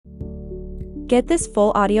Get this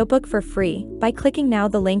full audiobook for free by clicking now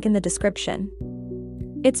the link in the description.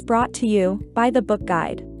 It's brought to you by the Book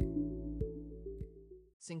Guide.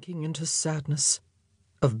 Sinking into sadness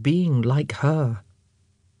of being like her.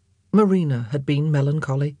 Marina had been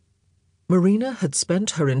melancholy. Marina had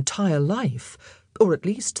spent her entire life, or at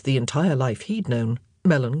least the entire life he'd known,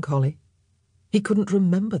 melancholy. He couldn't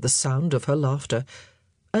remember the sound of her laughter,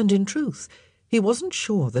 and in truth, he wasn't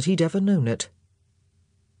sure that he'd ever known it.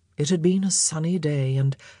 It had been a sunny day,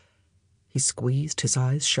 and he squeezed his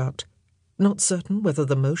eyes shut, not certain whether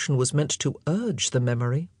the motion was meant to urge the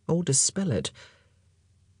memory or dispel it.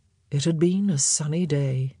 It had been a sunny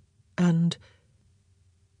day, and...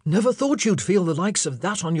 "Never thought you'd feel the likes of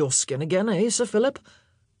that on your skin again, eh, Sir Philip?"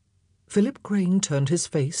 Philip Crane turned his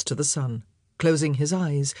face to the sun, closing his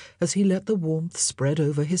eyes as he let the warmth spread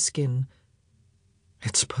over his skin.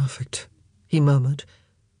 "It's perfect," he murmured.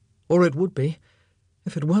 "Or it would be,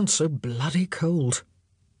 if it weren't so bloody cold."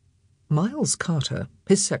 Miles Carter,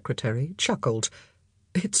 his secretary, chuckled.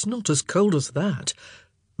 "It's not as cold as that.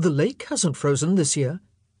 The lake hasn't frozen this year.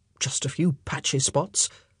 Just a few patchy spots."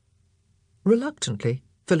 Reluctantly,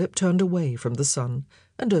 Philip turned away from the sun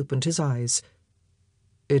and opened his eyes.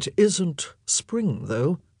 "It isn't spring,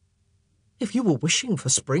 though." "If you were wishing for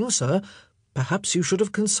spring, sir, perhaps you should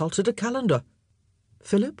have consulted a calendar."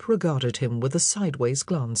 Philip regarded him with a sideways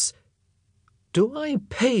glance. "Do I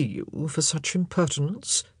pay you for such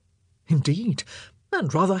impertinence?" "Indeed,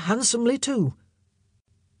 and rather handsomely, too."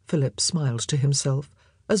 Philip smiled to himself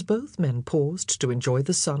as both men paused to enjoy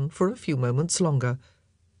the sun for a few moments longer.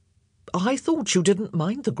 "I thought you didn't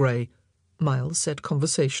mind the grey," Miles said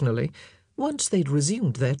conversationally, once they'd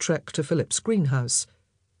resumed their trek to Philip's greenhouse.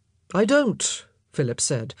 "I don't," Philip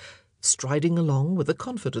said, striding along with the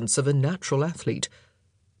confidence of a natural athlete.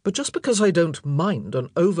 "But just because I don't mind an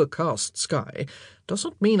overcast sky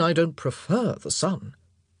doesn't mean I don't prefer the sun."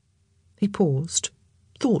 He paused,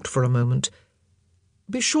 thought for a moment.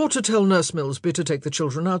 "Be sure to tell Nurse Millsby to take the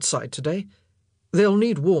children outside today. They'll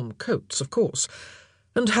need warm coats, of course,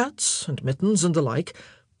 and hats and mittens and the like,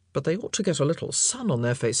 but they ought to get a little sun on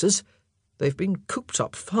their faces. They've been cooped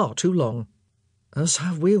up far too long." "As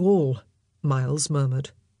have we all," Miles murmured.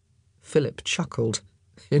 Philip chuckled.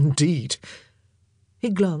 "Indeed." He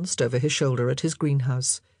glanced over his shoulder at his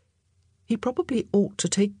greenhouse. He probably ought to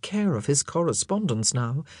take care of his correspondence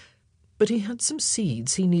now, but he had some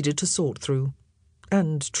seeds he needed to sort through,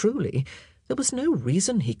 and truly, there was no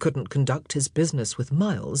reason he couldn't conduct his business with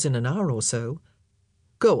Miles in an hour or so.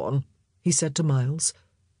 "Go on," he said to Miles.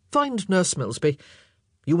 "Find Nurse Millsby.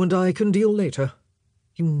 You and I can deal later.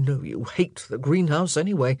 You know you hate the greenhouse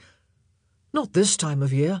anyway." "Not this time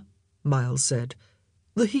of year," Miles said.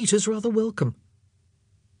 "The heat is rather welcome."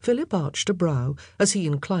 Philip arched a brow as he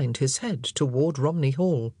inclined his head toward Romney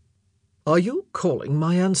Hall. "Are you calling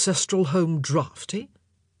my ancestral home draughty?"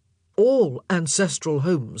 "All ancestral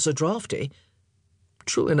homes are draughty."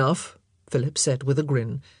 "True enough," Philip said with a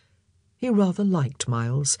grin. He rather liked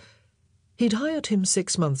Miles. He'd hired him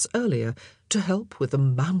 6 months earlier to help with the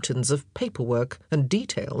mountains of paperwork and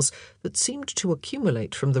details that seemed to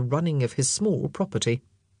accumulate from the running of his small property.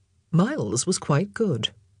 Miles was quite good.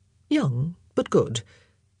 Young, but good,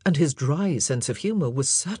 and his dry sense of humour was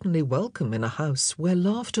certainly welcome in a house where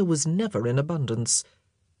laughter was never in abundance.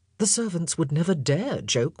 The servants would never dare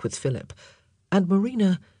joke with Philip, and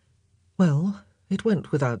Marina... Well, it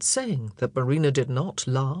went without saying that Marina did not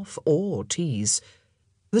laugh or tease.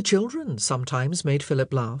 The children sometimes made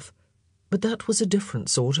Philip laugh, but that was a different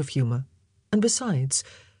sort of humour, and besides,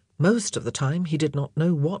 most of the time he did not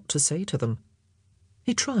know what to say to them.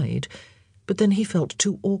 He tried, but then he felt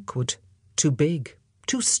too awkward, too big,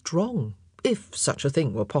 too strong, if such a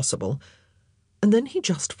thing were possible, and then he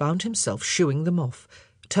just found himself shooing them off,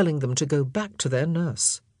 telling them to go back to their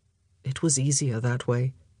nurse. It was easier that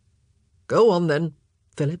way. "Go on, then,"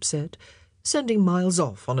 Philip said, sending Miles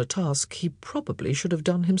off on a task he probably should have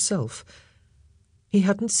done himself. He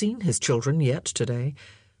hadn't seen his children yet today,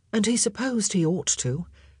 and he supposed he ought to,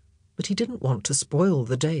 but he didn't want to spoil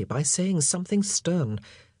the day by saying something stern,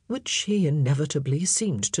 which he inevitably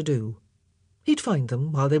seemed to do. He'd find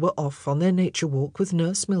them while they were off on their nature walk with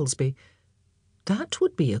Nurse Millsby. That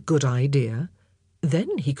would be a good idea.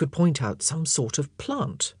 Then he could point out some sort of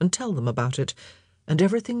plant and tell them about it, and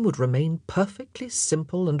everything would remain perfectly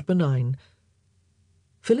simple and benign.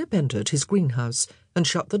 Philip entered his greenhouse and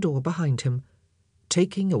shut the door behind him,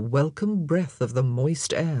 taking a welcome breath of the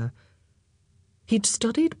moist air. He'd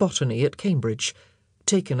studied botany at Cambridge,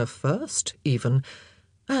 taken a first, even,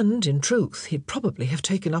 and, in truth, he'd probably have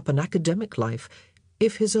taken up an academic life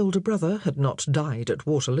if his older brother had not died at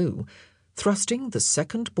Waterloo, thrusting the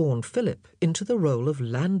second-born Philip into the role of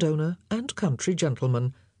landowner and country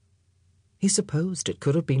gentleman. He supposed it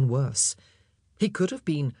could have been worse. He could have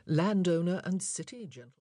been landowner and city gentleman.